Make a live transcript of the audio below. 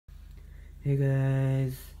Hey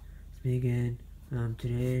guys, it's me again.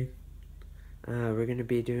 Today, we're gonna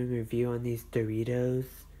be doing a review on these Doritos,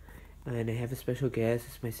 and I have a special guest.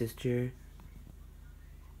 It's my sister.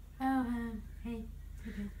 Hey.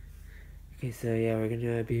 Okay, so yeah, we're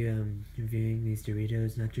gonna be reviewing these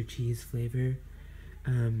Doritos nacho cheese flavor.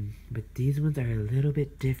 But these ones are a little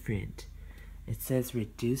bit different. It says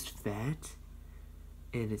reduced fat,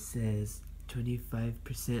 and it says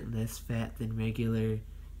 25% less fat than regular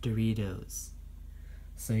Doritos.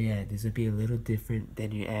 So yeah, this would be a little different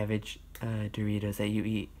than your average Doritos that you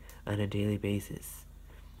eat on a daily basis.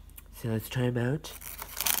 So let's try them out.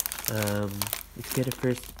 Let's get a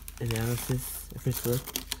first analysis, a first look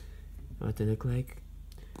at what they look like.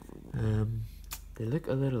 They look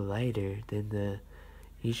a little lighter than the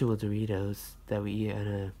usual Doritos that we eat on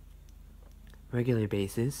a regular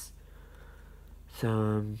basis.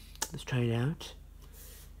 So let's try it out.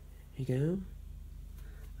 Here you go.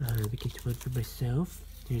 Let me get one for myself.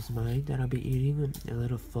 Here's mine that I'll be eating. A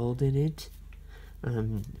little fold in it.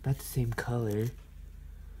 About the same color.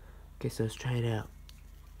 Okay, so let's try it out.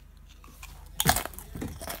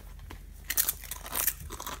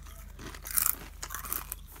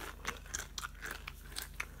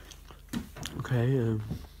 Okay,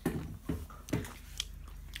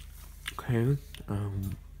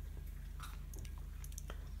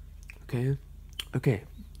 okay,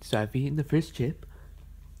 so I've eaten the first chip,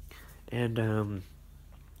 and,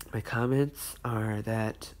 my comments are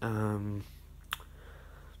that, I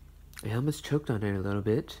almost choked on it a little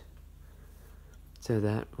bit, so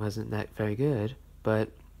that wasn't that very good, but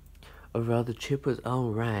overall the chip was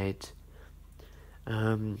alright.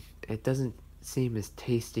 It doesn't seem as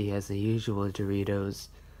tasty as the usual Doritos,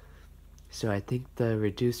 so I think the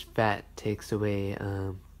reduced fat takes away,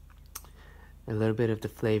 a little bit of the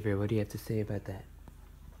flavor. What do you have to say about that?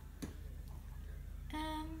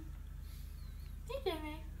 It's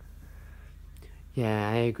alright. Yeah,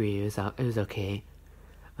 I agree. It was okay.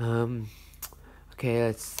 Okay,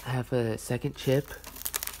 let's have a second chip.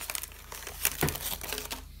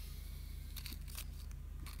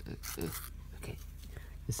 Okay,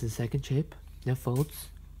 this is the second chip. Now folds.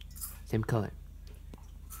 Same color.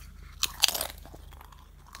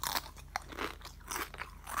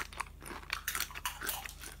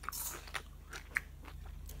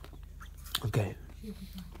 Okay.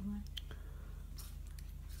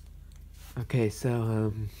 Okay,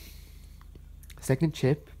 so, second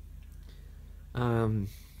chip.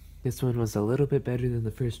 This one was a little bit better than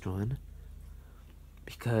the first one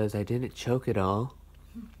because I didn't choke at all.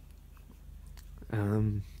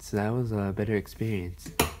 So that was a better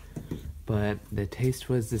experience. But the taste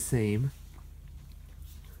was the same.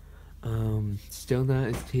 Still not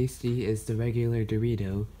as tasty as the regular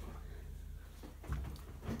Dorito.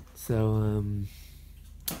 So,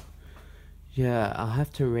 yeah, I'll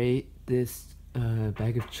have to rate this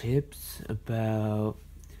bag of chips about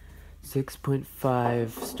 6.5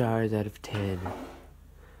 stars out of 10.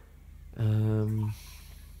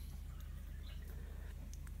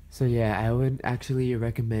 So yeah, I would actually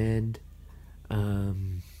recommend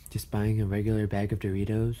just buying a regular bag of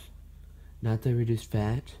Doritos, not the reduced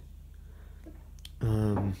fat,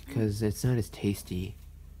 because it's not as tasty.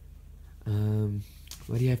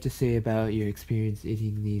 What do you have to say about your experience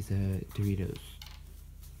eating these Doritos?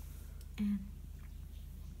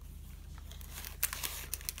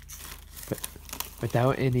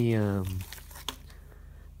 Without any, the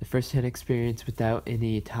first-hand experience without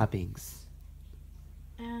any toppings.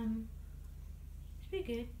 It's pretty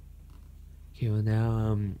good. Okay, well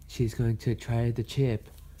now, she's going to try the chip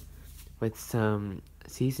with some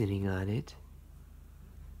seasoning on it,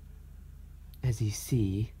 as you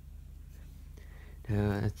see.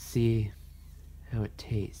 Now, let's see how it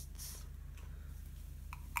tastes.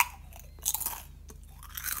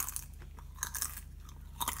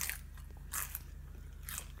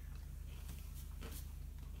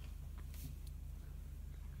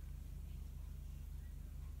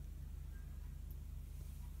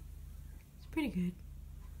 It's pretty good.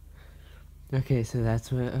 Okay, so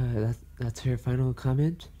that's what that's her final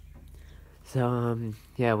comment. So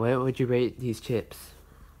yeah, what would you rate these chips?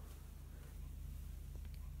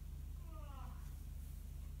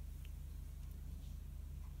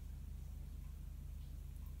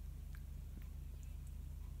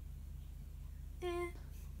 Eh.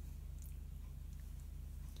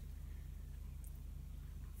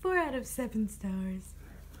 4 out of 7 stars.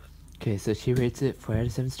 Okay, so she rates it 4 out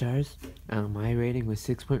of 7 stars. My rating was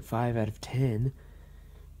 6.5 out of 10.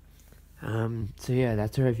 So yeah,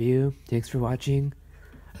 that's our review. Thanks for watching.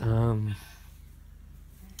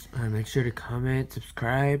 Make sure to comment,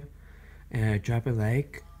 subscribe, and drop a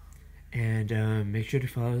like. And make sure to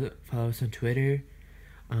follow us on Twitter.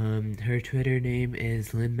 Her Twitter name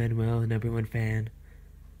is Lin Manuel #1 fan.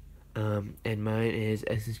 And mine is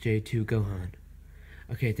SSJ2 Gohan.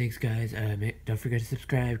 Okay, thanks guys. Don't forget to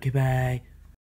subscribe. Goodbye.